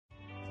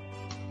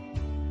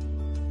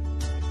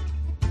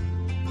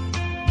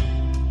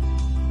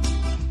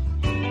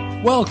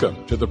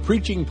Welcome to the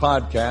preaching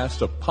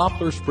podcast of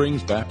Poplar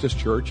Springs Baptist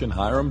Church in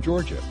Hiram,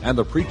 Georgia, and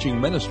the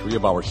preaching ministry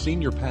of our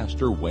senior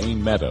pastor,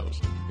 Wayne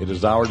Meadows. It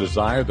is our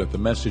desire that the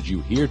message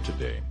you hear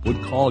today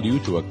would call you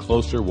to a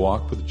closer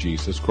walk with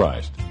Jesus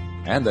Christ,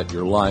 and that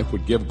your life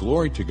would give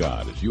glory to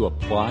God as you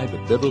apply the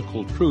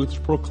biblical truths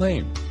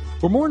proclaimed.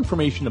 For more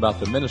information about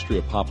the ministry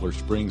of Poplar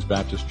Springs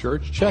Baptist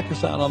Church, check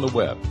us out on the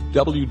web,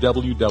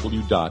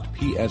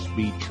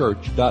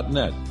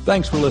 www.psbchurch.net.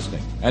 Thanks for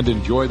listening, and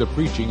enjoy the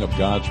preaching of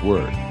God's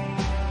Word.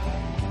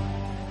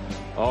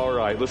 All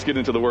right, let's get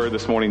into the Word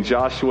this morning.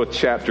 Joshua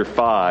chapter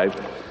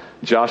 5.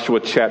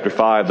 Joshua chapter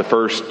 5, the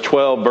first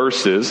 12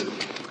 verses.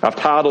 I've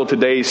titled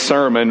today's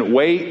sermon,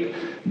 Wait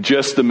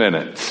Just a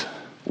Minute.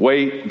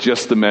 Wait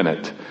just a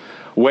minute.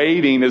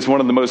 Waiting is one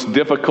of the most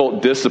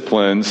difficult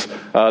disciplines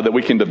that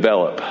we can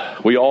develop.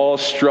 We all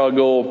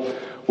struggle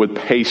with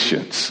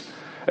patience,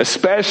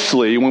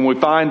 especially when we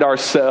find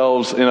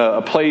ourselves in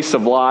a place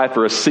of life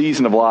or a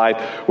season of life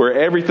where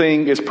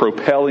everything is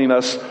propelling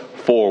us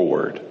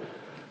forward.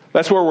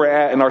 That's where we're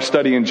at in our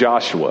study in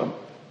Joshua.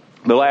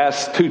 The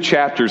last two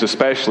chapters,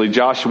 especially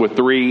Joshua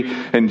 3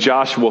 and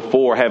Joshua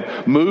 4,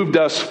 have moved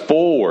us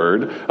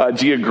forward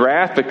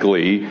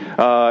geographically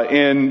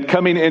in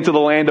coming into the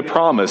land of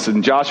promise.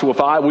 In Joshua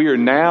 5, we are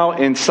now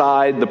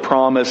inside the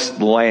promised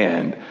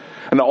land.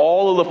 And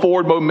all of the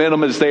forward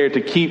momentum is there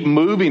to keep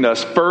moving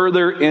us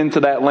further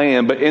into that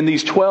land. But in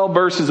these 12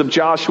 verses of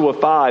Joshua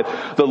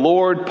 5, the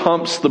Lord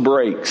pumps the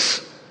brakes.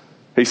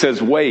 He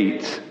says,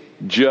 wait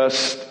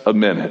just a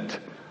minute.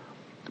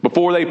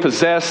 Before they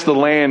possess the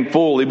land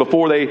fully,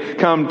 before they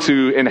come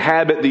to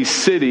inhabit these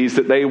cities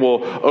that they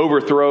will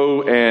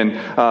overthrow and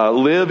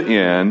live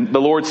in, the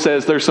Lord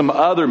says there's some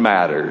other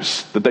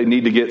matters that they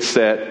need to get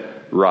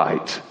set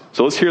right.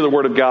 So let's hear the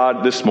word of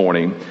God this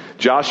morning.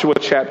 Joshua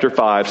chapter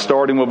 5,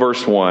 starting with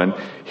verse 1.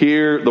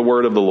 Hear the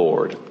word of the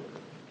Lord.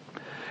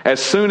 As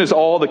soon as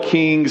all the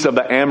kings of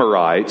the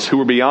Amorites who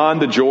were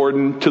beyond the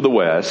Jordan to the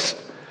west,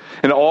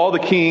 and all the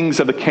kings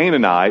of the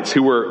Canaanites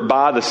who were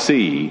by the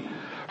sea,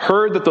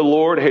 heard that the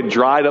Lord had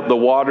dried up the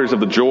waters of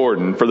the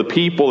Jordan for the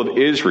people of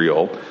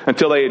Israel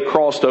until they had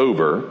crossed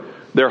over,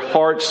 their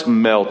hearts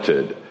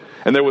melted,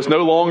 and there was no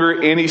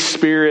longer any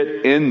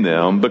spirit in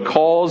them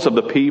because of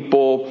the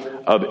people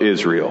of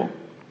Israel.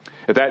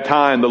 At that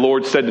time, the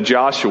Lord said to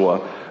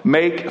Joshua,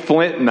 make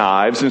flint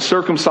knives and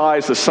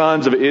circumcise the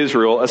sons of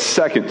Israel a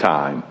second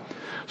time.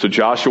 So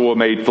Joshua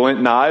made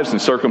flint knives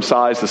and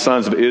circumcised the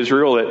sons of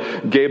Israel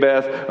at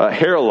Gibeath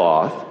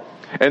Haaraloth.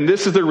 And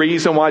this is the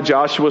reason why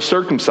Joshua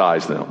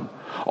circumcised them.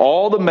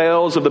 All the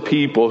males of the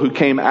people who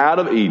came out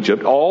of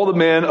Egypt, all the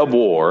men of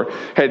war,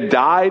 had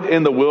died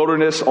in the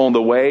wilderness on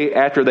the way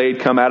after they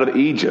had come out of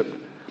Egypt.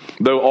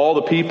 Though all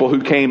the people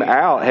who came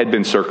out had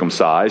been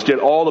circumcised, yet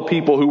all the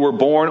people who were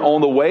born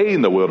on the way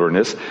in the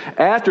wilderness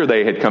after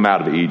they had come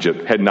out of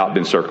Egypt had not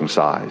been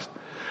circumcised.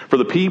 For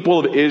the people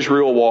of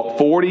Israel walked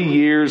 40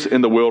 years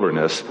in the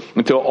wilderness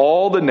until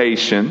all the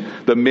nation,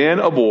 the men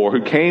of war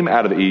who came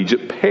out of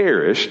Egypt,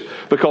 perished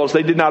because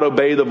they did not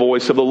obey the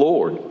voice of the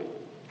Lord.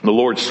 The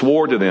Lord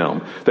swore to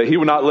them that he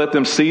would not let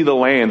them see the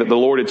land that the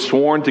Lord had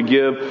sworn to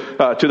give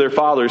to their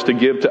fathers to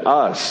give to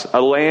us,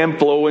 a land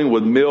flowing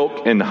with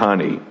milk and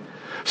honey.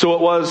 So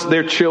it was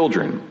their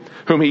children,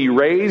 whom he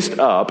raised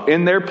up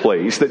in their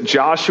place, that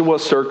Joshua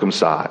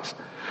circumcised.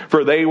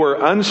 For they were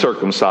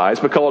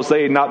uncircumcised because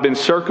they had not been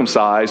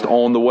circumcised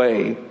on the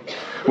way.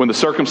 When the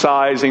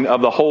circumcising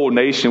of the whole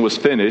nation was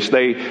finished,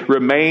 they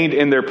remained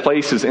in their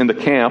places in the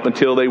camp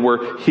until they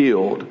were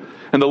healed.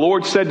 And the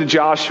Lord said to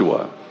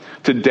Joshua,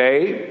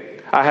 today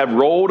I have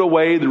rolled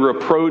away the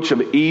reproach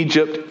of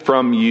Egypt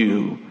from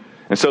you.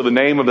 And so the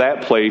name of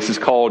that place is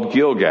called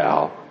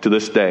Gilgal to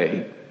this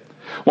day.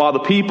 While the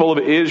people of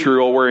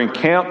Israel were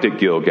encamped at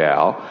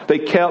Gilgal, they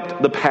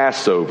kept the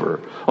Passover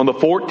on the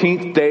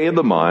 14th day of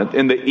the month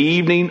in the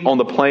evening on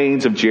the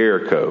plains of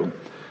Jericho.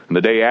 And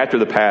the day after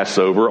the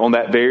Passover, on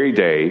that very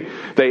day,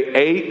 they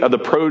ate of the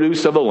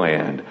produce of the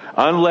land,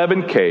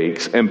 unleavened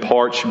cakes and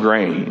parched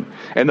grain.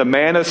 And the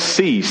manna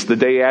ceased the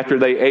day after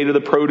they ate of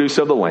the produce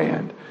of the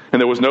land. And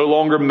there was no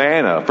longer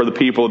manna for the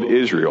people of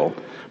Israel,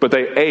 but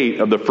they ate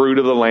of the fruit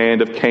of the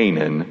land of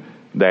Canaan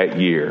that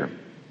year.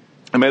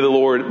 And may the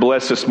Lord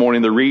bless this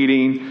morning the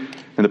reading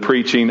and the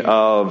preaching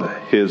of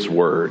his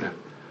word.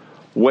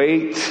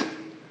 Wait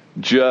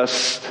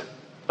just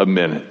a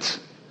minute.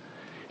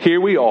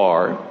 Here we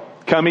are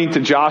coming to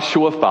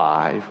Joshua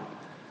 5,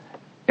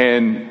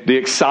 and the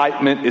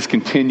excitement is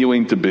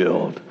continuing to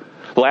build.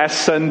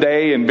 Last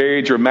Sunday, in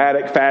very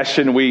dramatic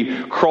fashion,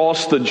 we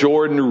crossed the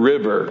Jordan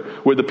River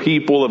with the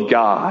people of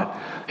God.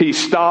 He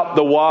stopped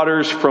the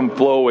waters from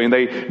flowing.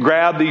 They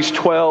grabbed these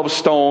 12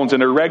 stones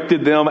and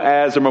erected them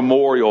as a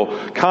memorial,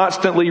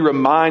 constantly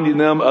reminding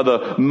them of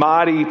the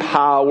mighty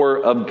power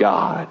of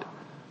God.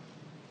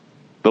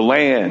 The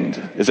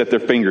land is at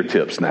their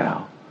fingertips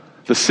now.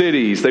 The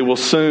cities they will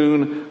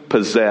soon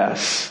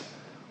possess.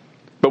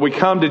 But we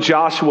come to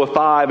Joshua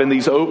 5 in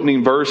these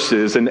opening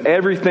verses, and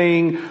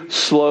everything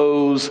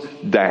slows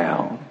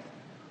down.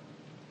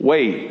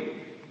 Wait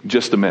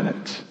just a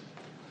minute.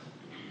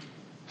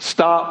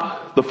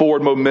 stop the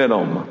forward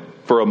momentum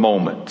for a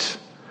moment.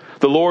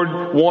 The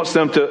Lord wants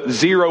them to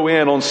zero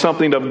in on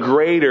something of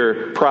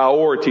greater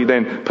priority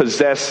than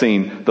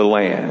possessing the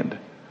land.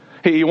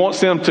 He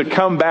wants them to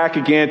come back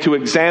again to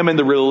examine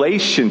the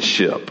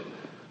relationship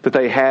that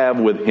they have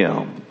with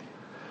Him.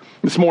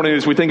 This morning,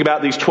 as we think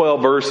about these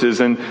 12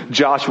 verses in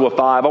Joshua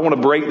 5, I want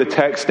to break the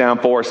text down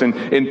for us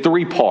in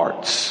three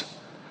parts.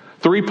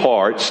 3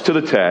 parts to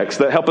the text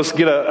that help us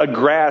get a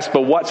grasp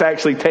of what's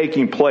actually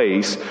taking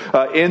place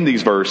in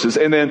these verses.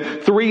 And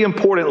then 3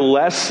 important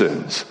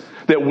lessons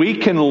that we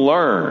can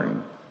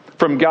learn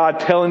from God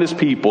telling His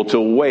people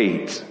to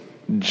wait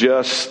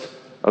just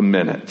a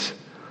minute.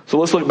 So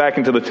let's look back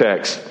into the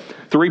text.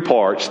 3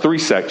 parts, 3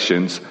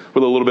 sections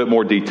with a little bit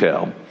more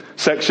detail.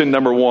 Section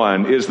number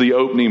 1 is the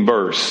opening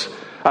verse.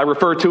 I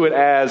refer to it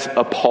as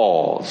a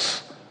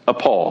pause. A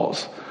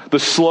pause. The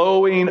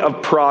slowing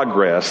of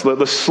progress,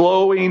 the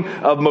slowing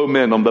of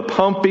momentum, the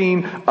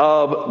pumping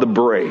of the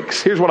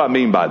brakes. Here's what I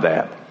mean by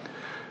that.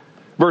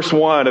 Verse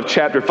 1 of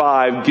chapter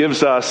 5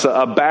 gives us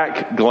a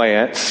back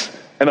glance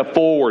and a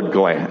forward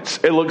glance.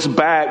 It looks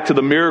back to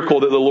the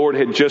miracle that the Lord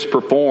had just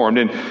performed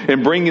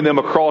in bringing them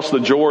across the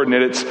Jordan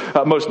at its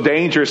most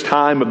dangerous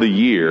time of the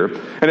year.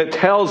 And it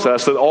tells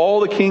us that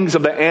all the kings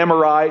of the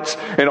Amorites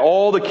and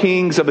all the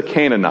kings of the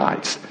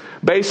Canaanites,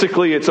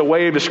 basically it's a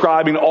way of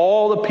describing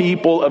all the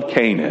people of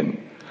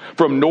Canaan,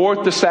 from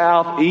north to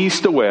south,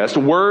 east to west,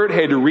 word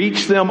had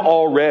reached them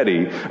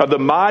already of the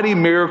mighty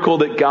miracle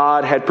that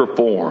God had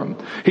performed.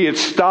 He had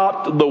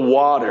stopped the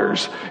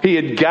waters. He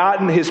had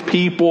gotten His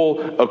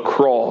people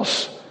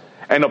across.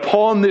 And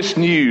upon this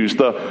news,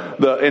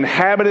 the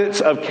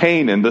inhabitants of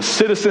Canaan, the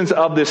citizens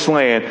of this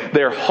land,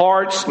 their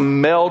hearts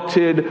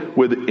melted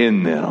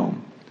within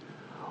them.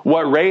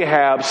 What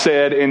Rahab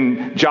said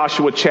in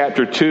Joshua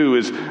chapter 2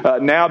 is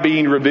now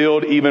being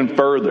revealed even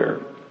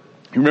further.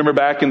 You remember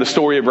back in the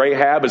story of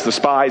Rahab as the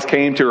spies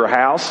came to her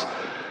house?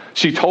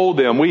 She told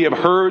them, we have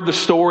heard the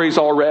stories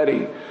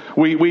already.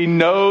 We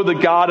know the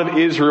God of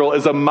Israel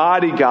is a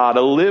mighty God,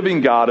 a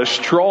living God, a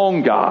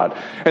strong God.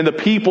 And the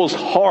people's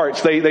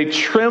hearts, they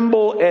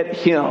tremble at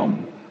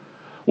Him.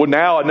 Well,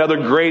 now another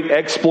great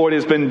exploit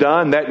has been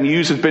done. That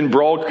news has been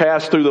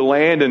broadcast through the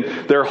land,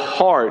 and their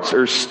hearts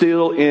are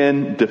still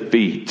in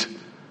defeat.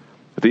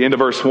 At the end of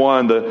verse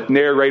 1, the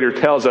narrator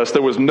tells us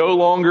there was no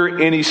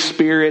longer any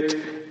spirit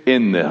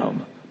in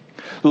them.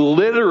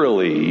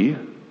 Literally,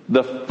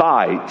 the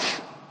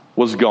fight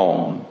was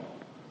gone.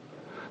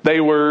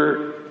 They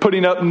were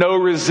putting up no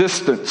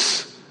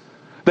resistance.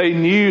 They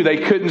knew they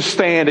couldn't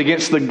stand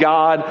against the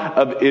God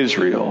of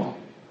Israel.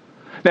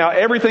 Now,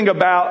 everything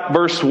about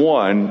verse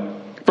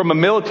 1, from a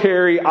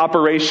military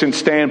operation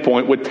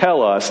standpoint, would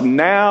tell us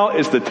now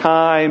is the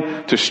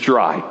time to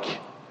strike.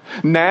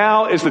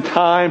 Now is the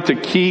time to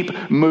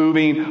keep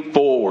moving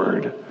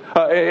forward.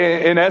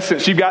 In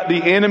essence, you've got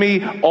the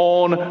enemy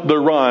on the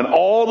run.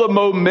 All the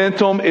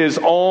momentum is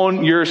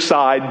on your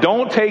side.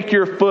 Don't take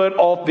your foot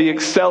off the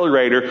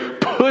accelerator.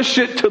 Push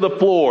it to the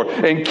floor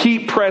and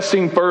keep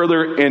pressing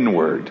further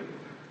inward.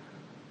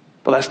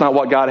 But that's not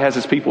what God has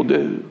His people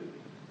do.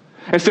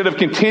 Instead of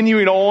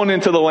continuing on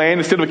into the land,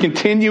 instead of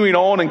continuing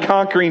on and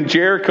conquering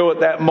Jericho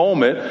at that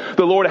moment,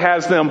 the Lord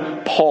has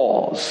them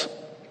pause.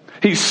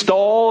 He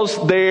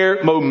stalls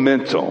their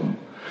momentum.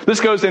 This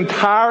goes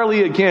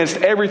entirely against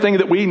everything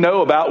that we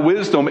know about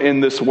wisdom in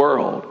this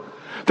world.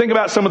 Think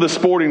about some of the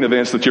sporting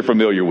events that you're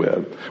familiar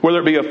with, whether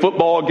it be a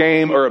football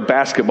game or a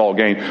basketball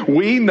game.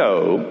 We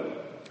know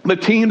the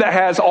team that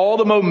has all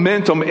the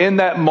momentum in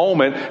that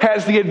moment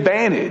has the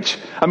advantage.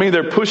 I mean,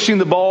 they're pushing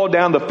the ball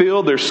down the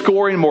field. They're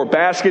scoring more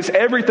baskets.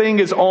 Everything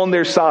is on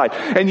their side.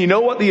 And you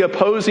know what the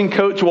opposing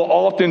coach will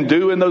often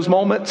do in those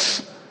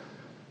moments?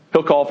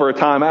 He'll call for a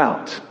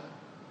timeout.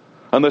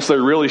 Unless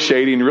they're really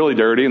shady and really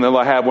dirty, and they'll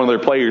have one of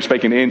their players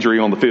fake an injury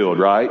on the field,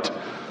 right?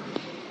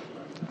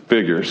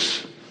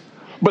 Figures.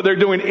 But they're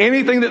doing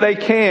anything that they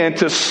can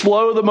to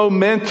slow the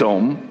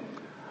momentum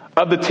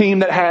of the team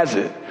that has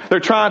it. They're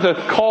trying to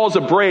cause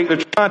a break. They're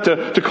trying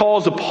to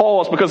cause a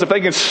pause, because if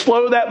they can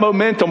slow that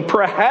momentum,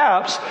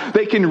 perhaps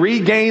they can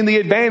regain the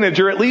advantage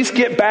or at least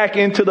get back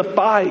into the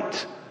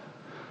fight.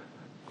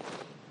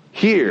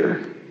 Here,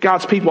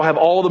 God's people have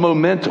all the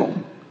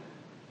momentum.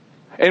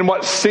 And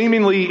what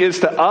seemingly is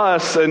to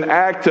us an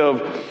act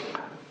of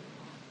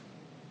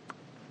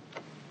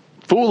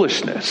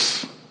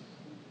foolishness,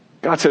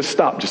 God says,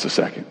 stop just a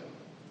second.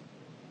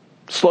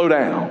 Slow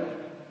down.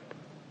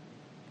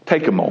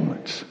 Take a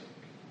moment.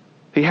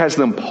 He has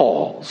them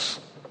pause.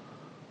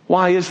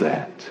 Why is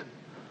that?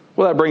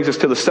 Well, that brings us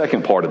to the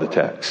second part of the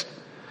text.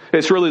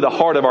 It's really the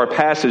heart of our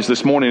passage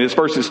this morning. It's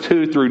verses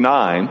 2 through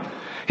 9.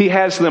 He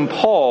has them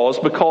pause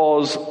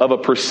because of a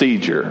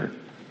procedure.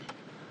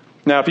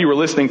 Now, if you were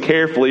listening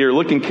carefully or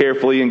looking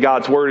carefully in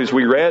God's Word as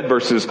we read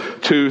verses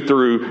 2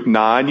 through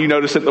 9, you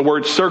notice that the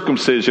word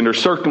circumcision or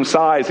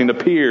circumcising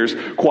appears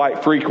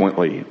quite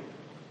frequently.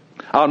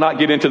 I'll not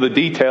get into the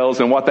details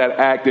and what that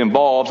act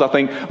involves. I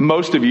think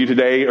most of you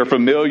today are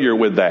familiar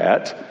with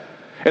that.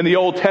 In the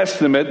Old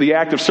Testament, the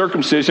act of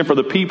circumcision for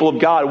the people of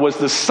God was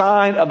the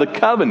sign of the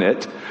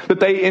covenant that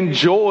they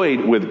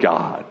enjoyed with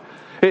God.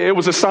 It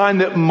was a sign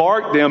that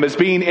marked them as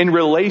being in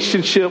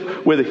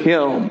relationship with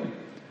Him.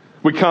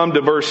 We come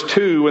to verse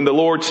 2, and the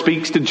Lord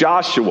speaks to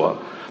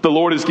Joshua. The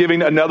Lord is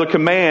giving another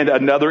command,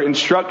 another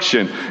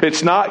instruction.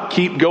 It's not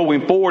keep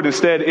going forward.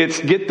 Instead, it's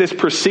get this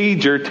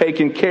procedure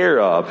taken care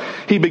of.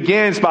 He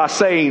begins by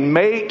saying,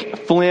 make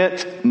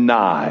flint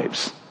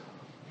knives.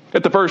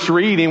 At the first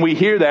reading, we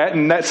hear that,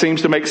 and that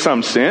seems to make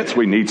some sense.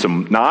 We need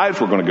some knives.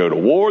 We're going to go to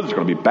war. There's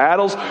going to be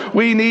battles.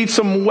 We need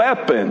some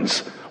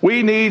weapons.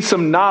 We need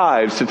some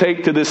knives to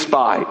take to this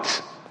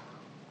fight.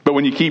 But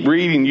when you keep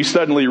reading, you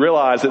suddenly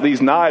realize that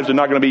these knives are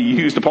not going to be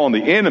used upon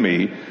the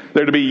enemy.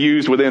 They're to be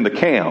used within the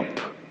camp.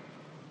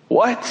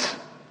 What?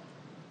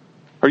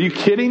 Are you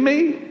kidding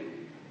me?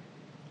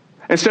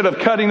 Instead of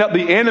cutting up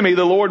the enemy,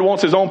 the Lord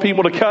wants His own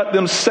people to cut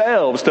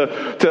themselves,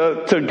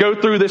 to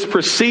go through this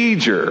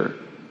procedure.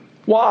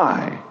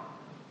 Why?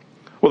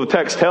 Well, the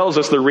text tells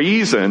us the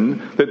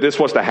reason that this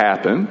was to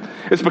happen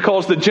is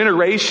because the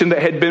generation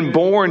that had been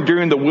born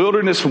during the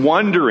wilderness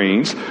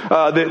wanderings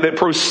that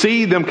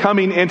precede them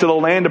coming into the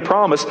land of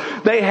promise,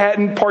 they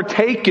hadn't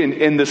partaken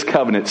in this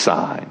covenant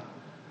sign.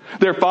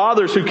 Their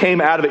fathers who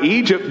came out of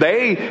Egypt,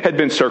 they had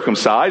been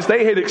circumcised.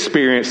 They had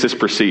experienced this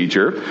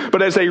procedure.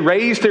 But as they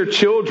raised their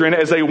children,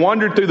 as they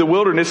wandered through the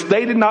wilderness,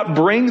 they did not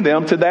bring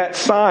them to that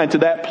sign, to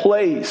that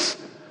place.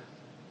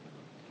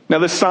 Now,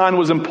 this sign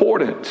was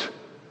important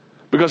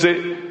because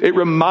it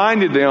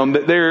reminded them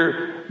that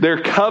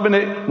their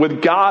covenant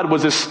with God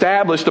was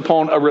established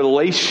upon a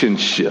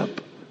relationship.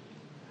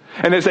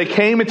 And as they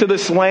came into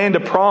this land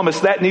of promise,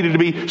 that needed to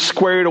be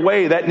squared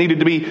away. That needed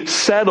to be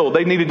settled.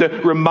 They needed to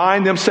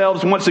remind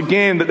themselves once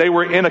again that they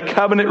were in a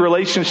covenant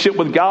relationship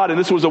with God. And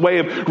this was a way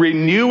of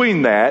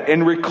renewing that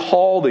and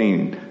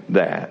recalling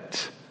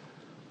that.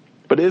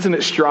 But isn't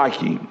it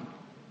striking?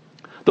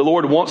 The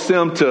Lord wants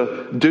them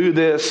to do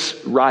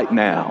this right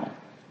now.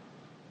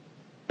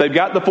 They've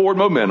got the forward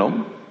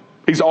momentum.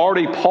 He's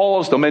already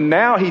paused them. And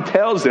now He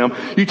tells them,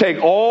 you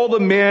take all the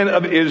men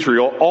of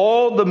Israel,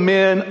 all the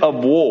men of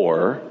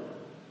war,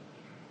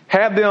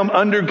 have them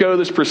undergo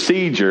this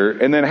procedure,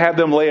 and then have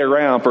them lay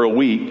around for a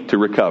week to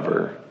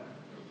recover.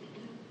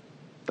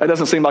 That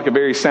doesn't seem like a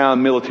very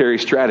sound military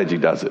strategy,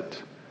 does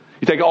it?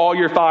 You take all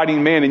your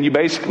fighting men and you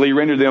basically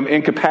render them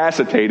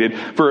incapacitated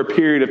for a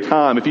period of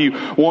time. If you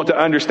want to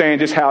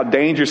understand just how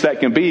dangerous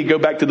that can be, go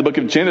back to the book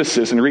of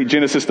Genesis and read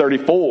Genesis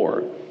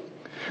 34.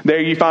 There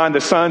you find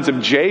the sons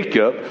of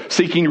Jacob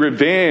seeking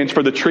revenge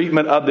for the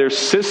treatment of their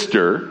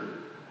sister.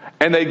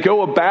 And they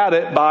go about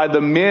it by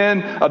the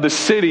men of the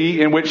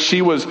city in which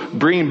she was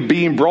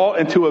being brought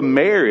into a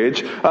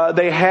marriage.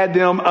 They had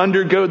them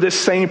undergo this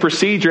same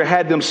procedure,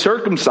 had them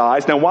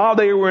circumcised. Now, while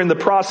they were in the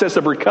process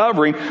of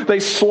recovering, they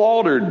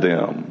slaughtered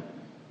them.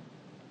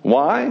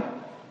 Why?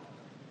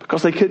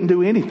 Because they couldn't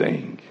do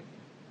anything.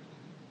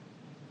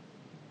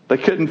 They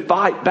couldn't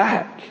fight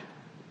back.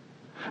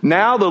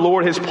 Now the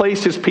Lord has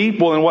placed His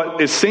people in what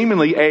is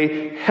seemingly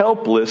a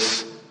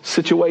helpless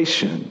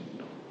situation.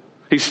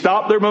 He's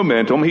stopped their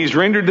momentum. He's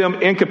rendered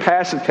them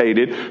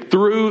incapacitated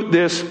through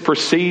this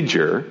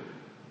procedure.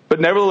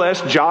 But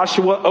nevertheless,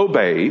 Joshua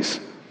obeys.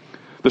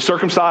 The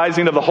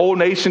circumcising of the whole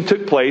nation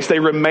took place. They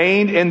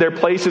remained in their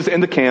places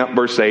in the camp,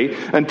 verse 8,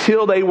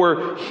 until they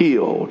were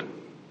healed.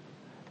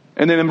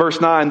 And then in verse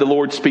 9, the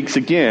Lord speaks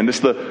again. It's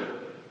the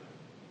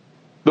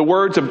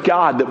words of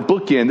God that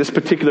bookend this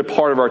particular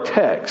part of our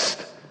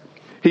text.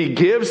 He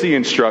gives the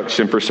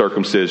instruction for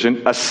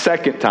circumcision a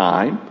second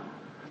time,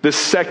 the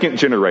second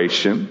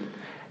generation.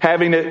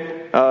 Having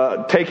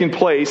it taken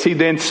place, He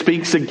then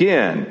speaks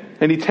again,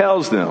 and He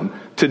tells them,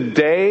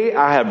 today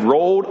I have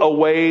rolled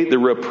away the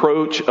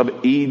reproach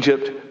of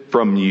Egypt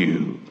from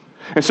you.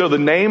 And so the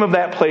name of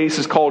that place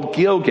is called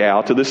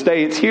Gilgal to this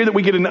day. It's here that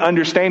we get an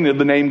understanding of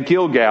the name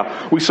Gilgal.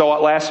 We saw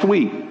it last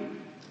week.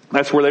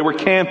 That's where they were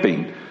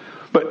camping.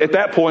 But at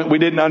that point, we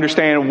didn't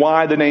understand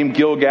why the name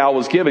Gilgal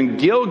was given.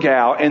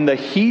 Gilgal in the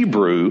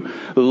Hebrew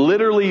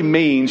literally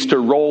means to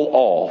roll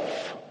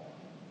off.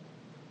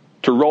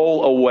 To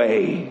roll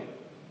away.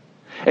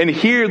 And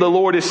here the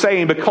Lord is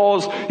saying,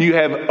 because you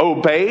have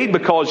obeyed,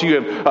 because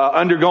you have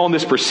undergone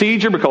this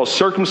procedure, because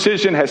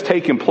circumcision has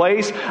taken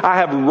place, I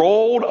have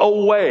rolled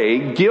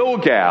away,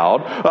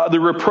 Gilgal, the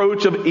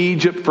reproach of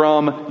Egypt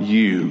from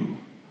you.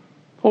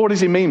 Well, what does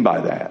He mean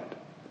by that?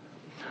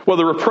 Well,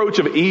 the reproach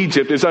of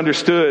Egypt is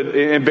understood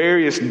in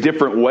various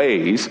different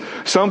ways.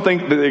 Some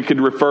think that it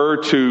could refer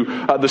to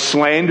the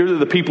slander that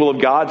the people of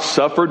God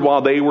suffered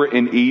while they were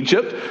in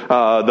Egypt,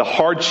 the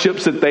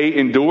hardships that they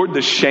endured,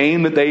 the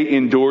shame that they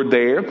endured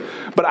there.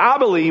 But I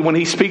believe when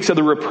He speaks of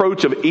the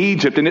reproach of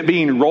Egypt and it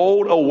being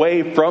rolled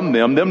away from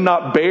them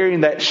not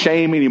bearing that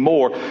shame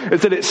anymore,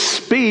 is that it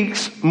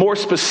speaks more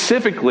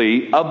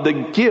specifically of the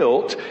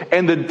guilt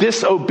and the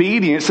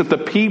disobedience that the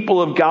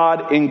people of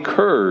God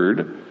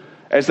incurred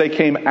as they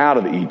came out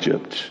of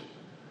Egypt.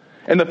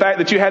 And the fact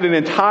that you had an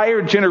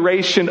entire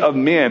generation of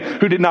men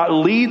who did not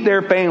lead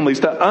their families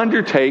to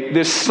undertake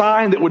this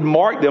sign that would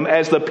mark them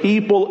as the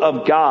people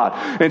of God.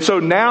 And so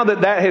now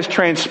that has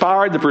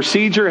transpired, the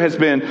procedure has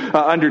been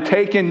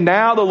undertaken,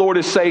 now the Lord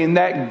is saying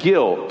that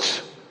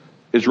guilt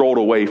is rolled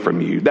away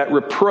from you. That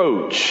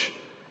reproach,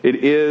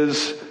 it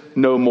is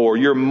no more.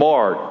 You're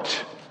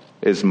marked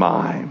as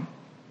mine.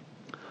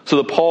 So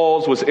the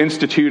pause was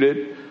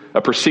instituted,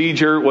 a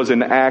procedure was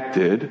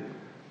enacted,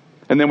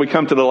 and then we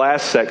come to the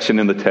last section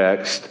in the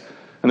text,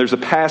 and there's a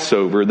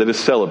Passover that is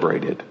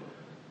celebrated.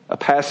 A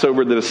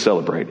Passover that is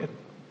celebrated.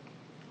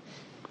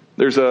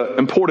 There's an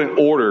important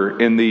order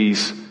in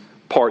these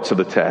parts of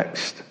the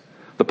text.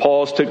 The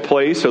pause took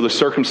place so the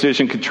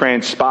circumcision could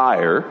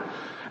transpire,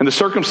 and the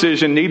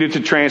circumcision needed to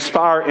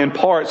transpire in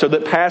part so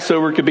that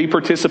Passover could be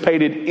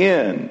participated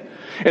in.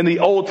 In the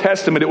Old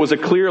Testament, it was a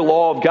clear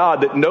law of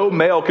God that no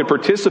male could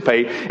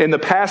participate in the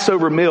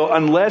Passover meal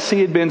unless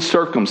he had been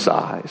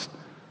circumcised.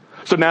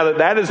 So now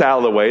that is out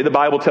of the way, the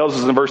Bible tells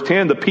us in verse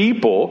 10, the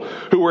people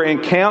who were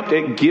encamped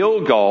at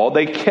Gilgal,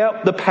 they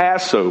kept the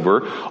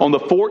Passover on the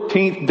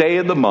 14th day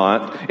of the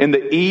month in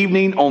the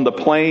evening on the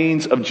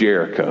plains of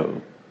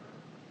Jericho.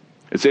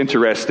 It's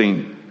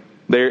interesting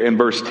there in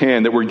verse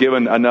 10 that we're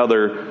given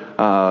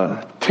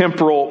another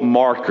temporal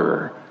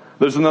marker.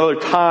 There's another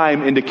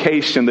time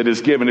indication that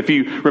is given. If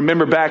you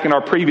remember back in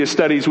our previous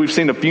studies, we've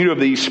seen a few of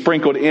these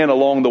sprinkled in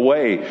along the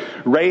way.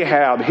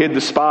 Rahab hid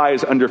the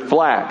spies under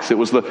flax. It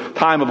was the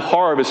time of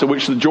harvest in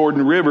which the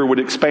Jordan River would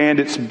expand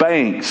its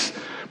banks.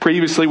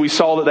 Previously, we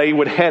saw that they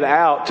would head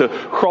out to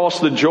cross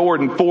the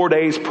Jordan 4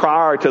 days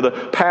prior to the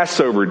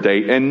Passover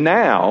date. And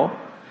now,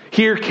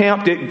 here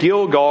camped at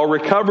Gilgal,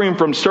 recovering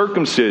from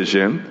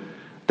circumcision,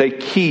 they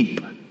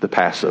keep the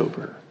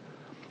Passover.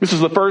 This is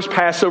the first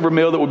Passover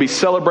meal that would be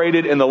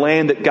celebrated in the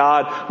land that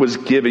God was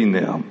giving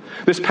them.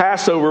 This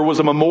Passover was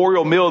a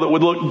memorial meal that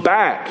would look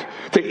back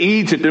to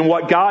Egypt and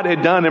what God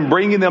had done in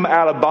bringing them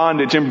out of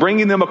bondage and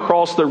bringing them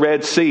across the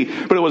Red Sea.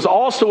 But it was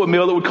also a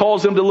meal that would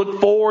cause them to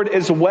look forward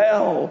as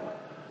well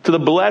to the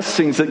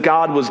blessings that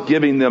God was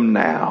giving them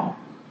now.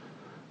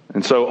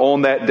 And so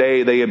on that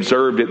day, they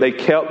observed it. They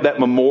kept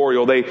that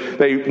memorial.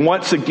 They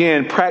once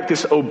again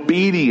practiced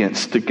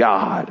obedience to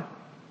God.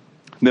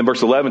 And then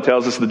verse 11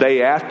 tells us the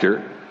day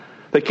after,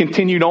 they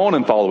continued on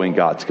in following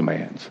God's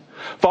commands.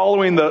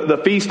 Following the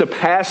feast of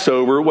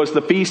Passover was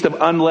the feast of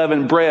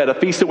unleavened bread, a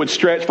feast that would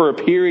stretch for a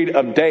period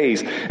of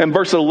days. And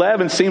verse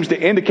 11 seems to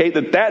indicate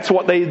that that's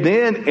what they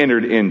then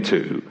entered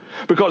into,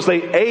 because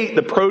they ate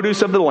the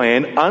produce of the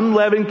land,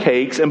 unleavened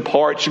cakes and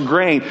parched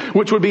grain,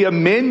 which would be a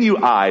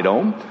menu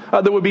item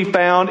that would be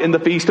found in the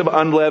feast of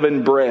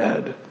unleavened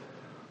bread.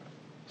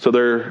 So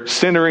they're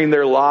centering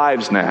their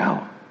lives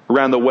now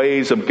around the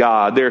ways of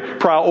God. Their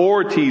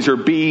priorities are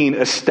being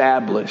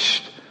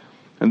established.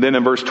 And then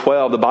in verse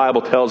 12, the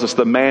Bible tells us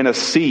the manna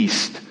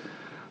ceased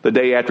the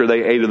day after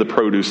they ate of the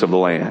produce of the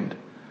land.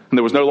 And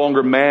there was no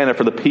longer manna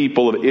for the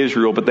people of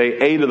Israel, but they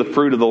ate of the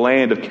fruit of the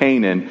land of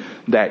Canaan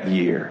that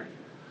year.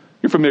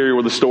 You're familiar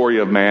with the story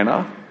of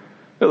manna.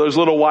 Those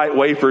little white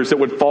wafers that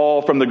would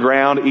fall from the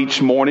ground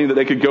each morning that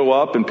they could go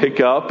up and pick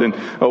up and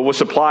would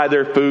supply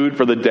their food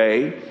for the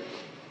day.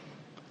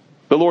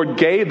 The Lord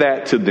gave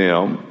that to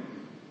them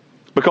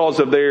because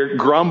of their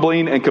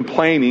grumbling and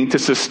complaining to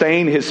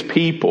sustain his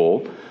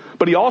people,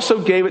 but he also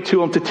gave it to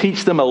them to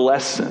teach them a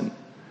lesson.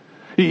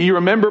 You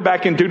remember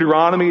back in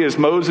Deuteronomy as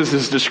Moses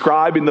is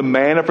describing the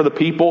manna for the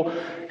people,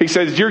 he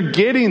says, you're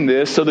getting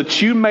this so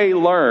that you may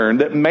learn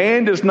that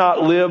man does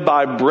not live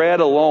by bread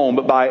alone,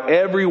 but by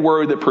every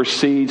word that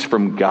proceeds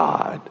from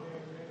God.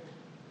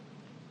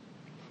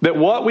 That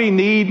what we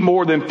need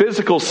more than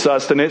physical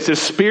sustenance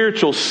is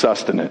spiritual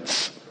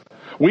sustenance.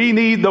 We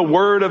need the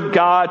Word of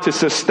God to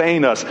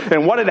sustain us.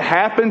 And what had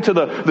happened to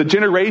the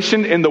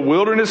generation in the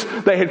wilderness?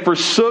 They had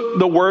forsook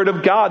the Word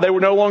of God. They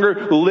were no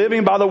longer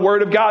living by the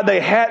Word of God. They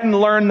hadn't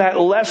learned that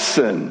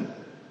lesson.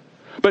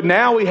 But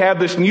now we have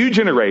this new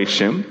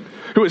generation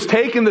who has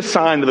taken the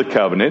sign of the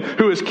covenant,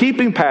 who is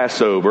keeping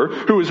Passover,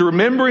 who is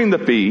remembering the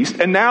feast,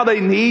 and now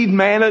they need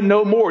manna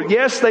no more.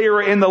 Yes, they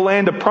are in the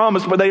land of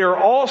promise, but they are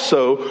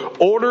also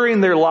ordering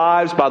their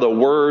lives by the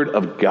Word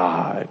of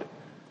God.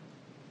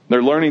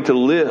 They're learning to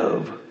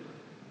live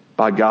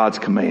by God's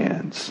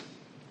commands.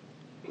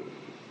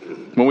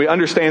 When we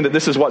understand that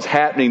this is what's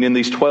happening in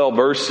these 12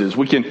 verses,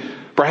 we can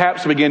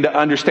perhaps begin to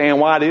understand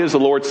why it is the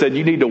Lord said,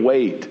 you need to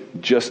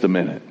wait just a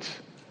minute.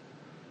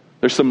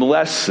 There's some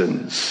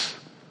lessons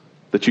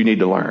that you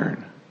need to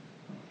learn.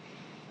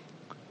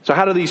 So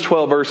how do these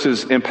 12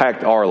 verses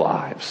impact our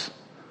lives?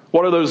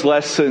 What are those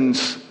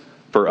lessons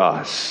for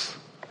us?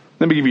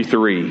 Let me give you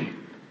 3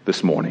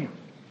 this morning.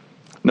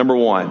 Number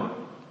 1.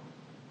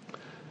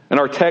 In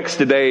our text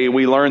today,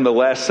 we learn the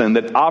lesson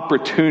that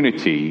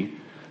opportunity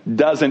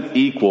doesn't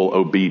equal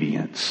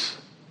obedience.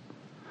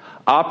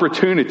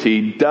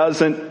 Opportunity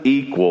doesn't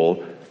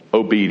equal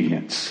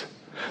obedience.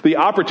 The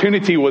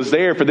opportunity was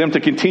there for them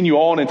to continue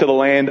on into the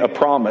land of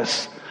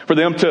promise, for for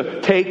them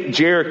to take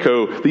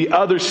Jericho, the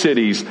other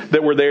cities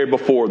that were there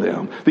before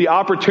them. The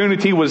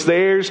opportunity was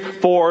theirs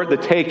for the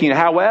taking.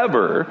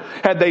 However,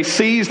 had they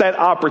seized that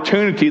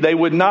opportunity, they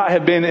would not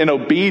have been in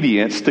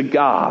obedience to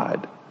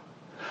God.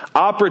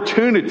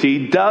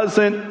 Opportunity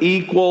doesn't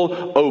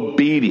equal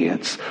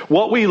obedience.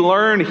 What we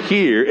learn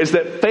here is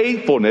that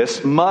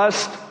faithfulness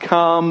must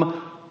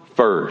come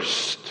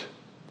first.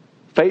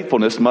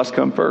 Faithfulness must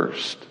come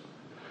first.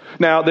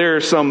 Now, there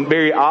are some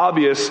very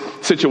obvious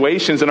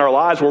situations in our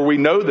lives where we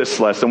know this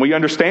lesson. We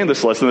understand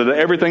this lesson, that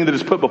everything that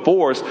is put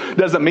before us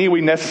doesn't mean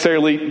we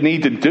necessarily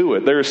need to do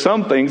it. There are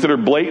some things that are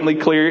blatantly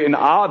clear and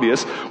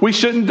obvious. We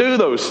shouldn't do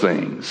those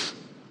things.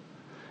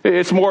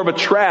 It's more of a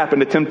trap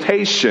and a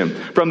temptation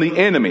from the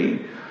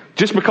enemy.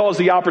 Just because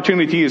the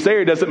opportunity is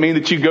there doesn't mean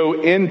that you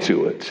go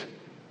into it.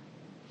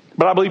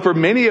 But I believe for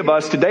many of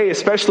us today,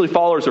 especially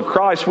followers of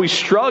Christ, we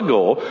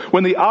struggle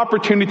when the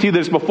opportunity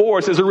that's before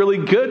us is a really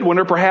good one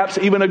or perhaps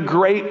even a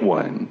great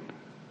one.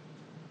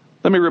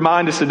 Let me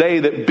remind us today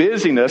that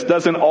busyness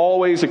doesn't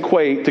always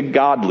equate to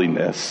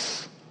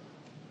godliness.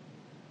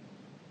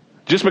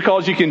 Just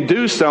because you can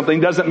do something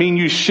doesn't mean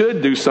you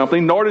should do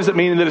something, nor does it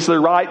mean that it's the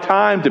right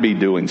time to be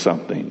doing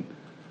something.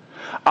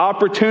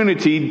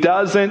 Opportunity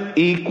doesn't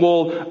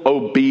equal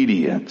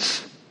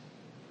obedience.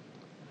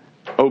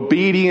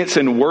 Obedience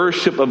and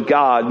worship of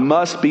God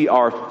must be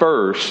our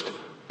first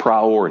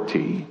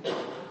priority.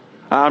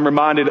 I'm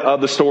reminded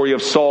of the story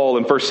of Saul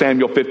in 1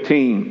 Samuel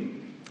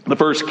 15, the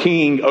first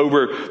king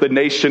over the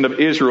nation of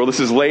Israel. This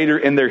is later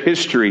in their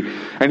history.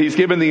 And he's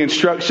given the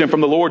instruction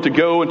from the Lord to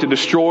go and to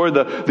destroy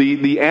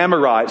the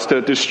Amorites,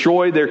 to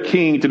destroy their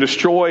king, to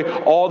destroy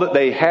all that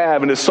they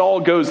have. And as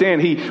Saul goes in,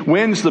 he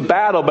wins the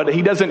battle, but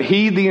he doesn't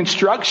heed the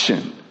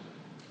instruction.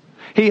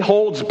 He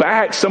holds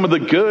back some of the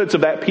goods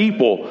of that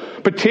people,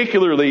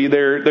 particularly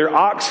their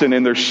oxen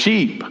and their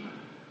sheep.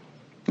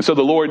 And so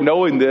the Lord,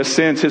 knowing this,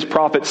 sends his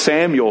prophet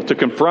Samuel to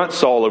confront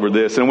Saul over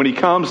this. And when he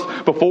comes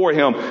before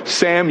him,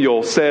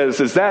 Samuel says,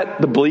 "Is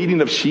that the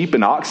bleating of sheep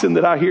and oxen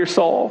that I hear,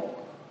 Saul?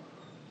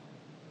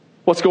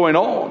 What's going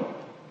on?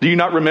 Do you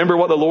not remember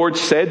what the Lord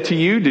said to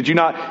you? Did you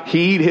not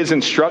heed his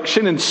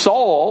instruction?" And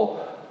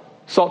Saul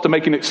sought to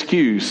make an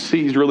excuse.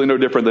 He's really no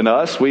different than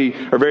us. We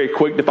are very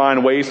quick to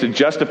find ways to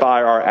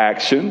justify our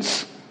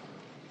actions,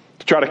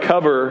 to try to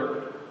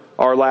cover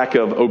our lack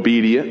of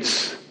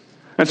obedience.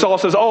 And Saul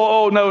says,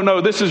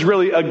 no, this is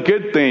really a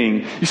good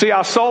thing. You see,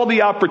 I saw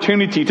the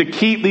opportunity to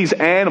keep these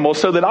animals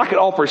so that I could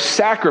offer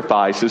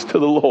sacrifices to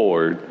the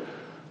Lord.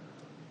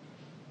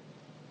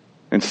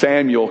 And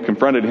Samuel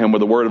confronted him with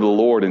the word of the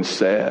Lord and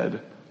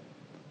said,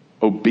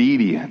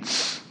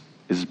 obedience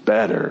is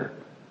better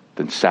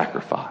than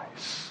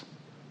sacrifice.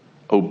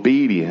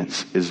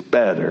 Obedience is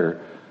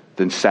better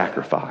than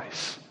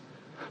sacrifice.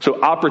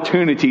 So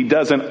opportunity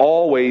doesn't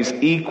always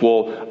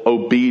equal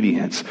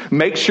obedience.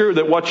 Make sure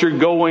that what you're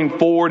going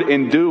forward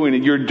and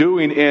doing, you're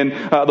doing in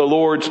the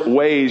Lord's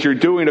ways. You're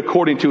doing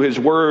according to his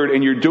word,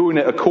 and you're doing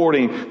it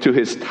according to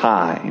his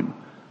time.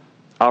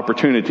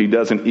 Opportunity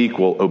doesn't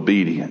equal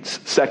obedience.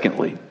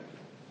 Secondly,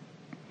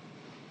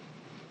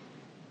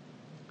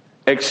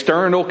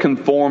 external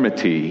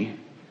conformity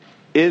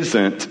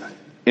isn't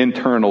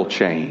internal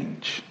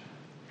change.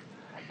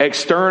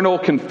 External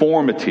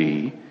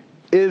conformity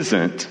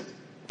isn't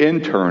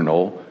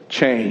internal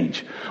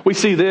change. We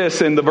see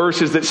this in the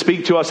verses that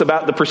speak to us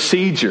about the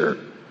procedure.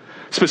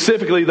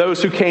 Specifically,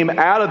 those who came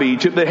out of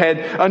Egypt that had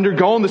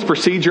undergone this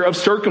procedure of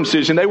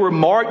circumcision. They were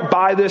marked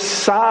by this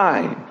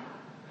sign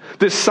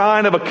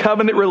of a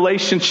covenant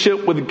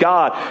relationship with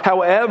God.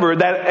 However,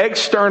 that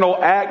external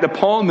act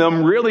upon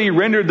them really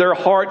rendered their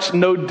hearts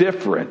no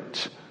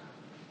different.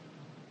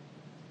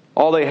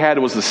 All they had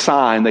was the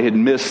sign. They had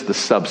missed the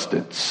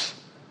substance.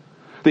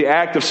 The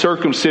act of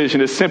circumcision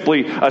is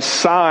simply a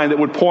sign that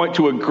would point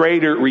to a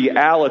greater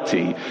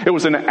reality. It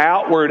was an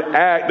outward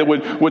act that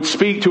would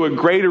speak to a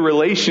greater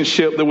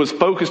relationship that was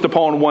focused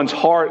upon one's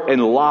heart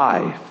and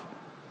life.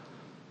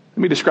 Let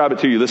me describe it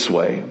to you this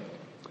way.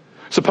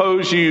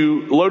 Suppose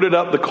you loaded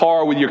up the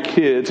car with your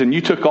kids and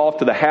you took off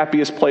to the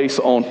happiest place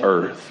on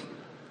earth.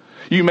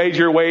 You made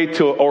your way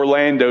to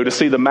Orlando to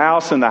see the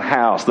Mouse in the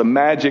House, the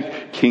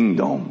Magic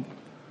Kingdom.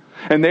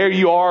 And there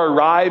you are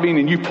arriving,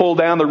 and you pull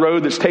down the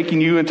road that's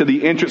taking you into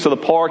the entrance of the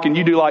park, and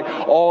you do like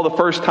all the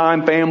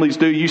first-time families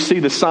do. You see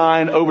the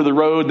sign over the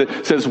road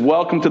that says,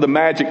 "Welcome to the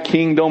Magic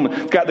Kingdom."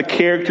 It's got the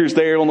characters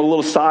there on the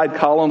little side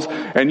columns,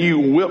 and you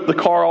whip the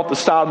car off the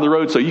side of the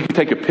road so you can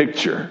take a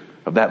picture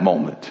of that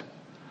moment.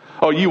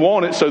 Oh, you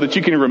want it so that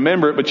you can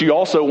remember it, but you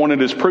also want it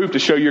as proof to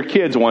show your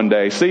kids one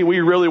day. See, we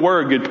really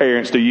were good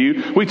parents to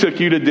you. We took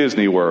you to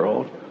Disney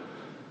World.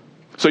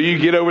 So you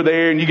get over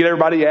there and you get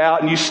everybody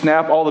out and you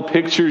snap all the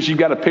pictures. You've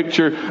got a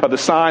picture of the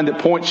sign that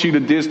points you to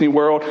Disney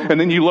World. And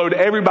then you load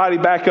everybody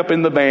back up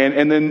in the van,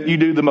 and then you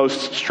do the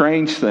most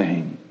strange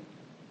thing.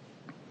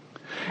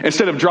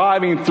 Instead of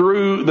driving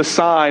through the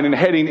sign and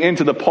heading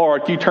into the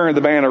park, you turn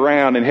the van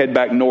around and head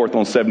back north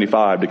on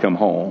 75 to come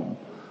home.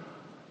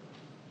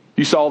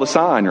 You saw the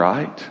sign,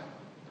 right?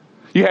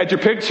 You had your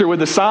picture with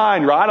the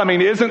sign, right? I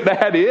mean, isn't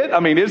that it? I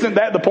mean, isn't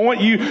that the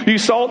point you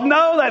saw?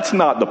 No, that's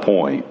not the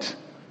point.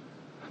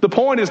 The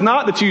point is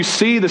not that you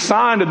see the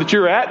sign or that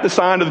you're at the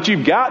sign or that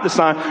you've got the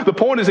sign. The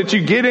point is that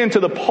you get into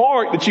the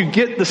part, that you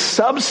get the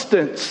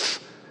substance.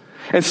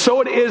 And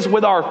so it is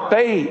with our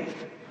faith.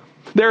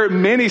 There are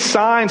many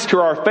signs to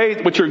our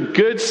faith, which are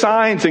good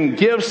signs and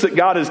gifts that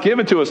God has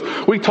given to us.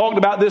 We talked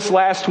about this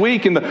last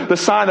week in the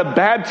sign of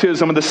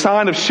baptism and the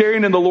sign of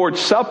sharing in the Lord's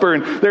Supper.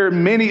 And there are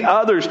many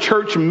others,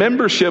 church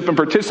membership and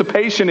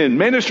participation in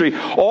ministry.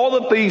 All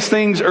of these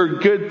things are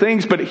good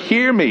things, but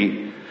hear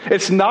me.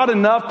 It's not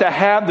enough to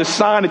have the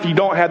sign if you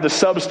don't have the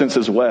substance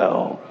as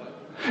well.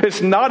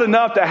 It's not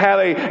enough to have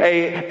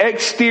a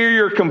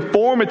exterior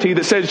conformity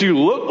that says you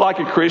look like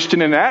a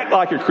Christian and act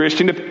like a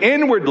Christian if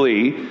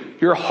inwardly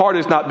your heart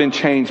has not been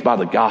changed by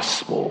the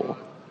gospel.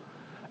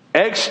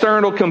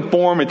 External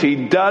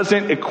conformity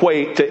doesn't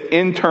equate to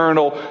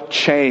internal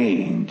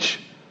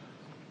change.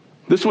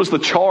 This was the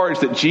charge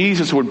that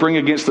Jesus would bring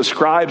against the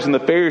scribes and the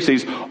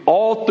Pharisees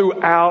all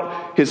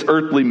throughout his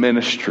earthly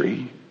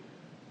ministry.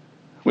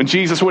 When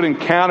Jesus would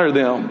encounter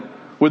them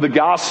with the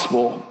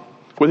gospel,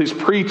 with his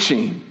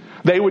preaching,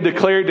 they would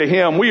declare to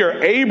him, we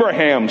are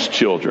Abraham's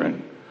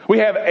children. We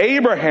have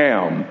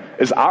Abraham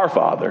as our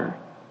father.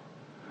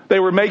 They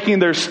were making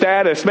their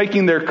status,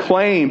 making their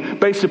claim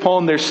based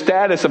upon their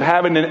status of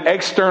having an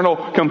external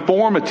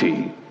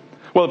conformity.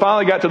 Well, it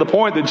finally got to the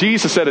point that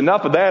Jesus said,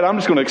 enough of that. I'm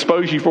just going to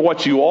expose you for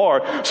what you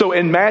are. So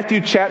in Matthew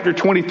chapter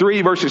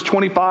 23, verses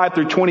 25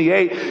 through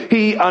 28,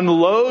 he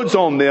unloads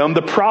on them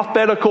the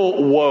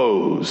prophetical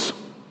woes.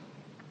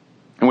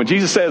 And when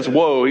Jesus says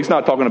woe, he's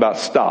not talking about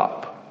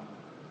stop.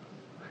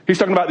 He's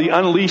talking about the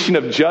unleashing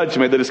of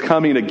judgment that is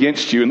coming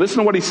against you. And listen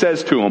to what he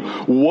says to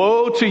them.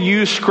 Woe to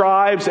you,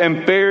 scribes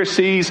and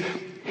Pharisees,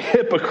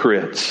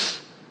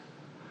 hypocrites!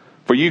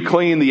 For you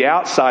clean the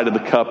outside of the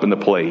cup and the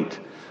plate,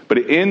 but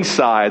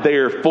inside they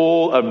are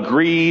full of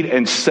greed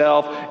and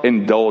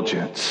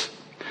self-indulgence.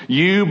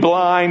 You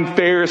blind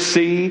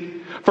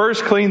Pharisee,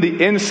 first clean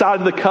the inside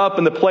of the cup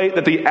and the plate,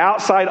 that the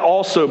outside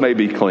also may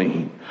be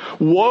clean.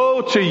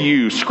 Woe to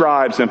you,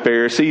 scribes and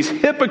Pharisees,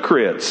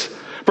 hypocrites!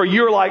 For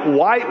you are like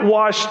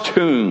whitewashed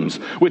tombs,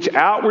 which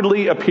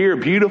outwardly appear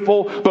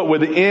beautiful, but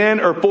within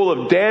are full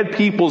of dead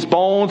people's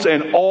bones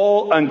and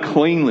all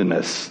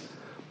uncleanliness.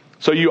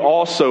 So you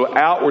also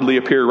outwardly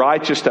appear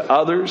righteous to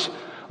others,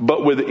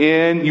 but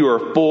within you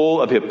are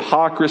full of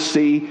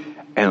hypocrisy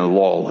and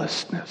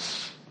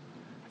lawlessness.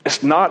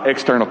 It's not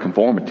external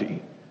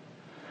conformity.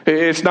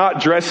 It's not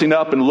dressing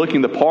up and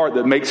looking the part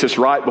that makes us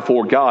right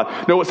before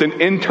God. No, it's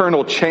an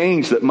internal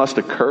change that must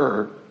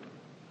occur.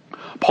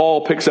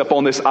 Paul picks up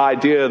on this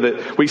idea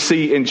that we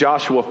see in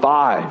Joshua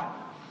 5.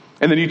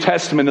 In the New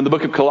Testament, in the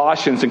book of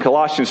Colossians, in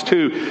Colossians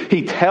 2,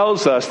 he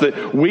tells us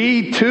that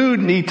we too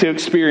need to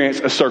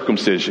experience a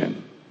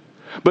circumcision,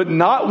 but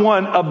not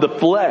one of the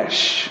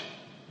flesh.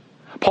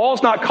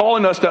 Paul's not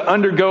calling us to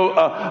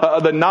undergo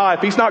the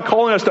knife. He's not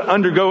calling us to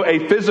undergo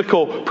a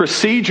physical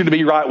procedure to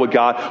be right with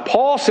God.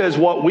 Paul says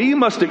what we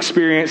must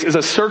experience is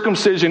a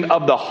circumcision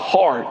of the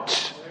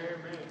heart.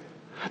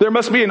 There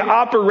must be an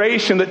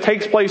operation that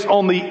takes place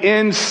on the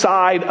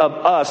inside of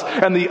us.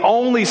 And the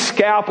only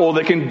scalpel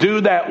that can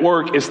do that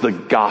work is the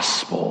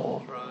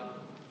gospel.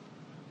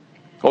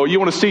 Oh, you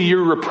want to see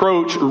your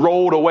reproach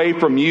rolled away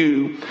from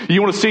you.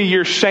 You want to see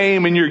your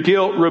shame and your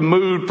guilt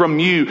removed from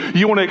you.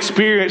 You want to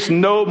experience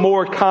no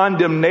more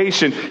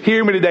condemnation.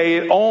 Hear me today.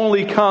 It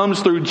only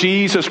comes through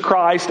Jesus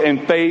Christ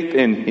and faith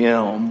in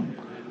him.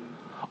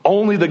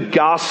 Only the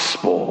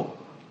gospel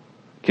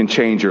can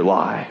change your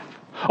life.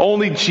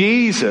 Only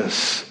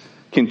Jesus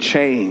can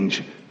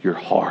change your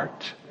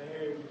heart.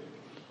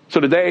 So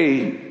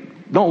today,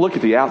 don't look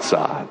at the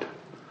outside.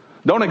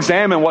 Don't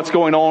examine what's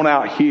going on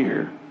out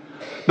here.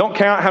 Don't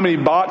count how many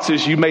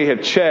boxes you may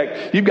have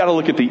checked. You've got to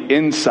look at the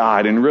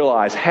inside and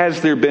realize,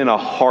 has there been a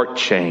heart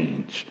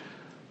change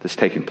that's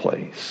taken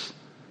place?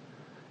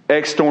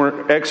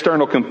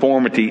 External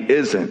conformity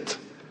isn't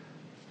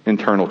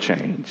internal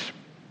change.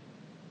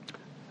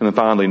 And then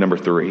finally, number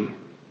 3,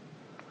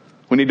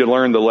 we need to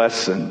learn the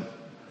lesson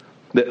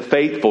that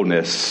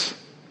faithfulness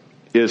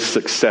is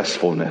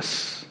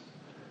successfulness.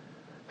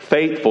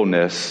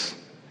 Faithfulness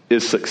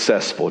is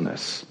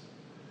successfulness.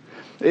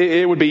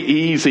 It would be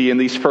easy in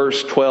these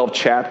first 12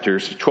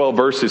 chapters, 12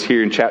 verses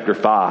here in chapter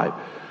 5,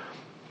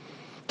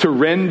 to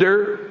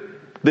render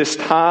this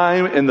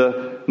time in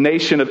the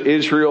nation of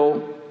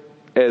Israel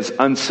as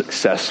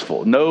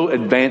unsuccessful. No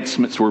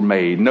advancements were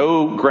made.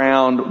 No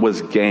ground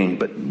was gained.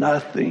 But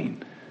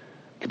nothing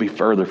could be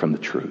further from the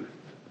truth.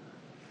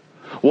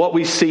 What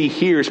we see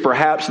here is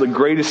perhaps the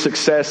greatest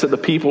success that the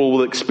people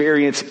will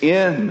experience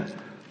in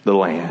the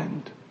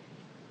land.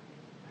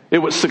 It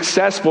was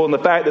successful in the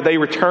fact that they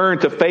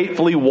returned to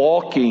faithfully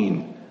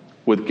walking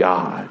with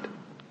God.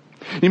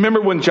 You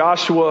remember when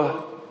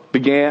Joshua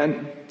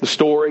began the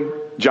story,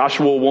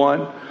 Joshua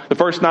 1? The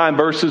first 9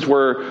 verses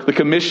were the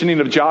commissioning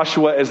of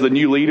Joshua as the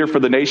new leader for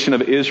the nation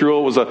of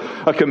Israel. It was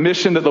a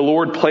commission that the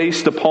Lord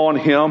placed upon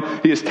him.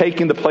 He is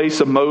taking the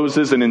place of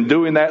Moses, and in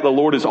doing that, the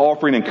Lord is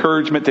offering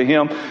encouragement to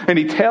him. And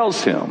he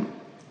tells him,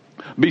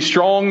 be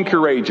strong and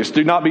courageous.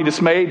 Do not be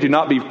dismayed. Do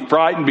not be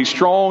frightened. Be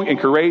strong and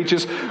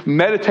courageous.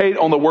 Meditate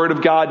on the word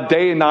of God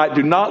day and night.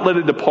 Do not let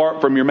it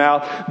depart from your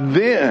mouth.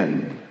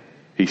 Then,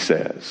 he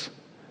says,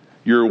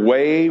 your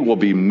way will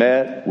be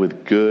met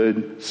with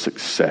good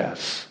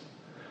success,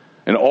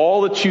 and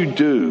all that you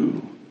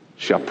do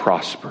shall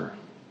prosper.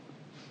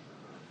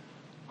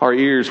 Our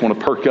ears want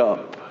to perk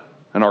up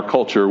in our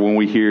culture when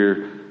we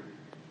hear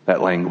that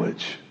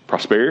language.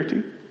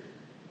 Prosperity,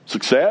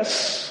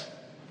 success.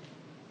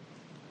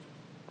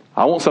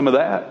 I want some of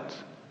that.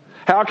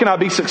 How can I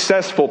be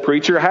successful,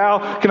 preacher?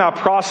 How can I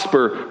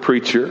prosper,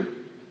 preacher?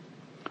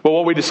 Well,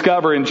 what we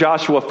discover in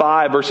Joshua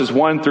 5, verses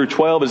 1 through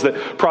 12, is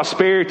that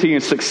prosperity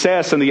and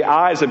success in the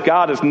eyes of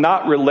God is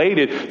not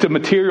related to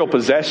material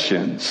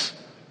possessions.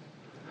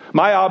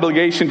 My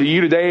obligation to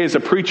you today as a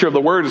preacher of the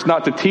Word is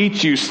not to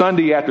teach you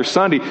Sunday after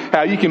Sunday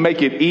how you can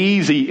make it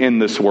easy in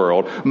this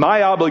world.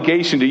 My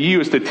obligation to you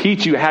is to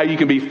teach you how you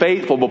can be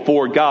faithful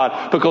before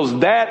God, because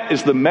that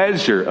is the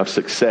measure of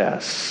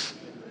success.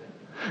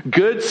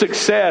 Good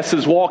success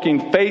is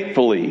walking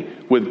faithfully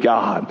with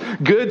God.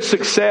 Good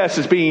success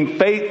is being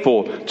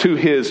faithful to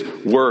His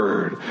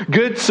Word.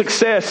 Good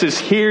success is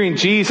hearing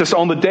Jesus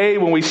on the day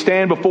when we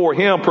stand before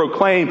Him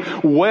proclaim,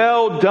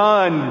 well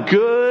done,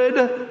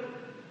 good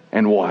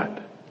and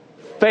what?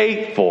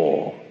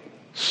 Faithful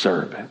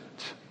servant.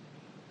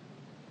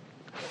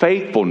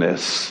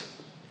 Faithfulness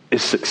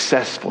is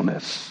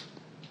successfulness.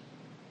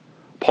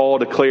 Paul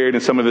declared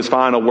in some of his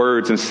final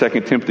words in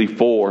 2 Timothy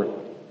 4,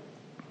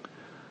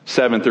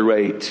 7 through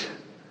 8.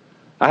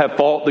 I have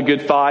fought the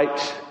good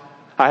fight.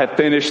 I have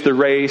finished the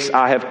race.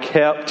 I have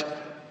kept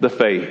the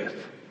faith.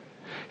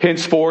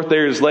 Henceforth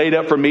there is laid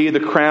up for me the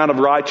crown of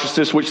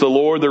righteousness, which the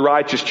Lord, the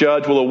righteous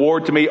judge, will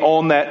award to me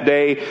on that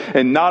day,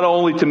 and not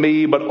only to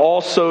me, but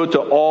also to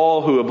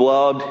all who have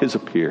loved His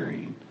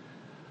appearing.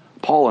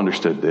 Paul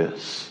understood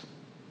this.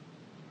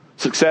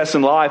 Success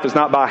in life is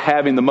not by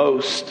having the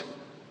most.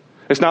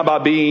 It's not by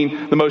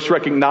being the most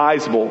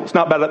recognizable. It's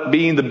not by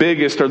being the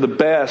biggest or the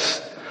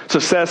best.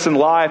 Success in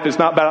life is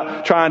not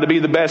about trying to be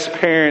the best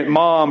parent,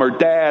 mom or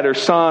dad or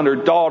son or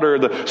daughter, or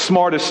the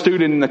smartest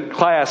student in the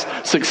class.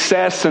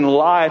 Success in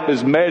life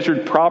is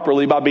measured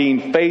properly by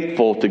being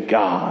faithful to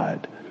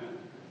God,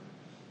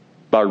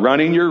 by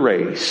running your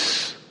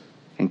race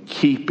and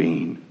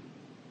keeping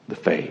the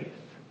faith.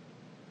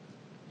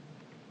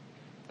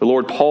 The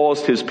Lord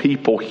paused His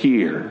people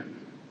here.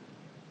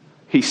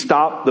 He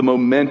stopped the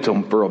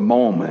momentum for a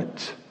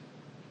moment,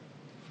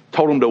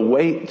 told them to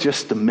wait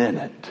just a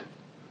minute,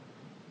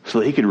 so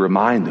that He could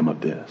remind them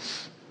of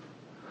this.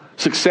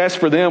 Success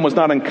for them was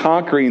not in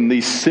conquering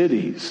these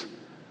cities.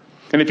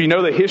 And if you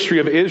know the history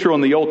of Israel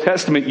in the Old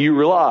Testament, you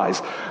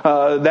realize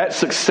that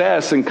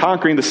success in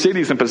conquering the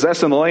cities and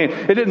possessing the land,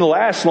 it didn't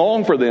last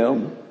long for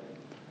them.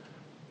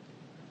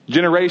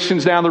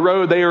 Generations down the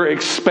road, they are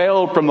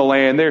expelled from the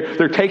land.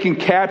 They're taken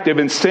captive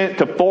and sent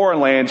to foreign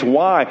lands.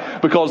 Why?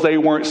 Because they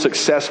weren't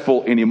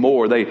successful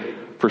anymore. They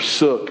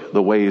forsook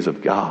the ways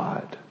of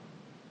God.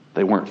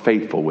 They weren't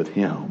faithful with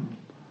Him.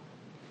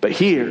 But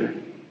here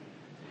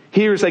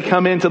as they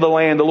come into the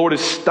land, the Lord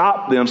has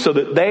stopped them so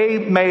that they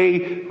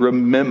may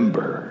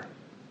remember,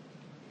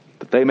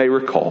 that they may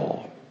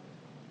recall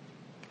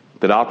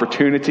that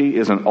opportunity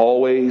isn't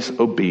always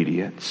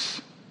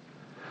obedience,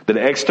 that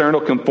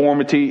external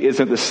conformity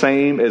isn't the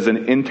same as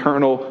an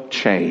internal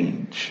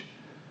change,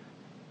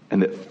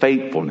 and that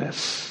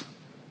faithfulness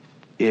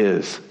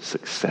is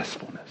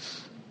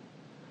successfulness.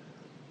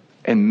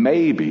 And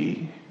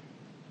maybe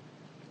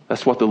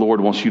that's what the Lord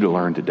wants you to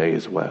learn today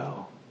as well.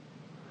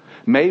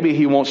 Maybe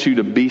He wants you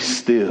to be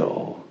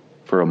still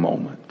for a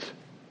moment,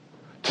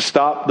 to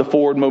stop the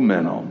forward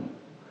momentum,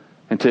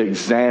 and to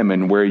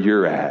examine where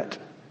you're at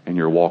in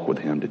your walk with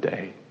Him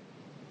today.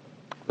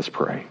 Let's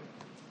pray.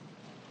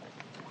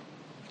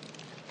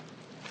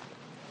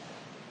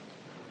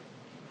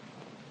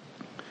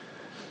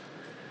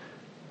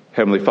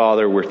 Heavenly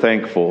Father, we're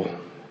thankful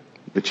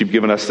that You've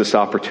given us this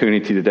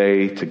opportunity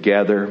today to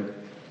gather,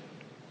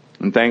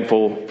 and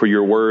thankful for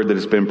Your word that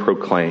has been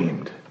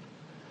proclaimed.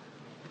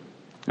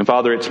 And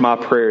Father, it's my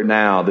prayer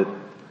now that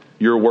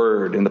Your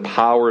word and the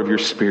power of Your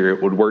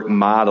Spirit would work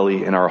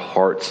mightily in our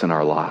hearts and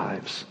our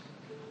lives.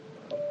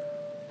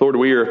 Lord,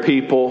 we are a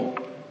people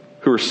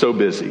who are so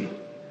busy.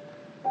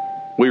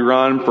 We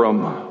run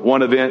from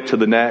one event to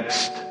the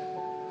next,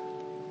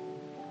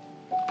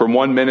 from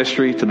one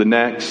ministry to the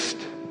next.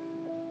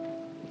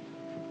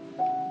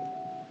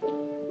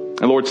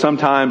 And Lord,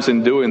 sometimes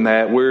in doing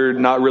that, we're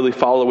not really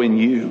following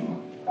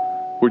You.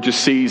 We're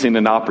just seizing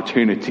an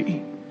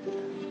opportunity.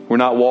 We're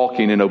not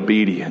walking in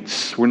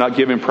obedience. We're not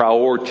giving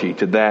priority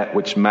to that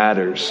which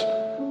matters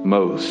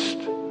most.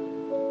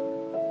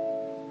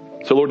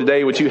 So Lord,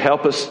 today would You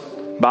help us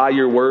by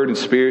Your word and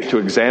Spirit to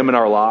examine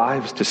our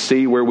lives, to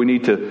see where we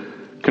need to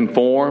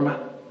conform,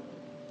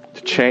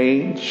 to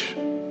change,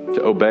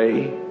 to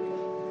obey.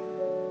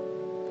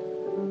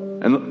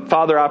 And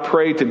Father, I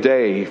pray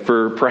today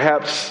for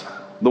perhaps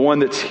the one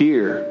that's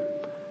here,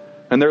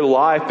 and their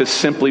life is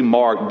simply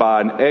marked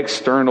by an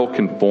external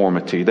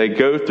conformity. They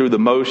go through the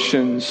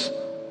motions.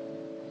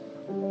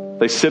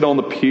 They sit on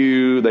the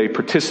pew. They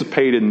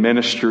participate in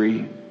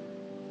ministry.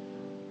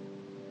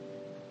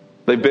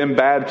 They've been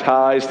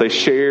baptized. They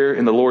share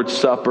in the Lord's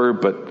Supper,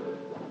 but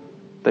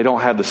they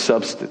don't have the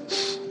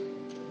substance.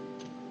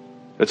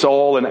 It's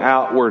all an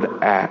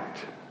outward act.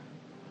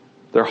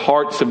 Their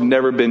hearts have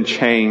never been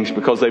changed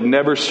because they've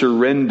never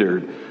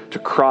surrendered to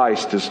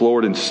Christ as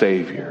Lord and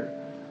Savior.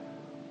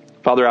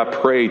 Father, I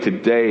pray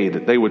today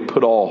that they would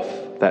put off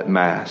that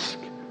mask.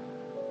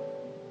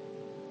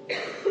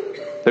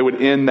 They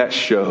would end that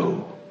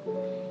show.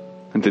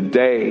 And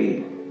today,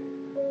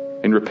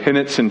 in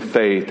repentance and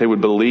faith, they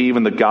would believe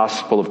in the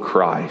gospel of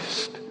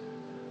Christ,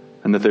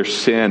 and that their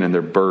sin and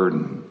their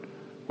burden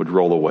would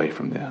roll away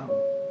from them.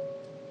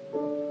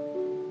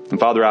 And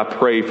Father, I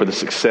pray for the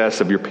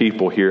success of your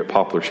people here at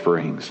Poplar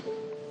Springs.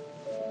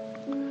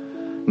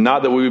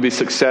 Not that we would be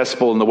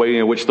successful in the way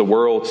in which the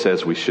world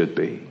says we should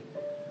be,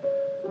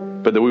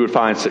 but that we would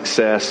find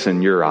success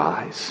in your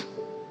eyes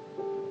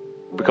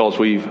because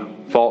we've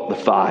fought the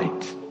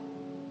fight,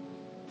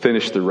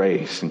 finished the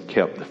race, and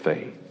kept the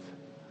faith.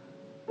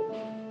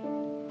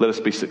 Let us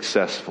be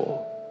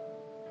successful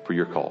for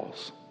your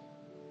cause.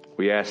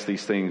 We ask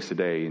these things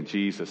today in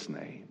Jesus'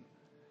 name.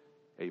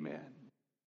 Amen.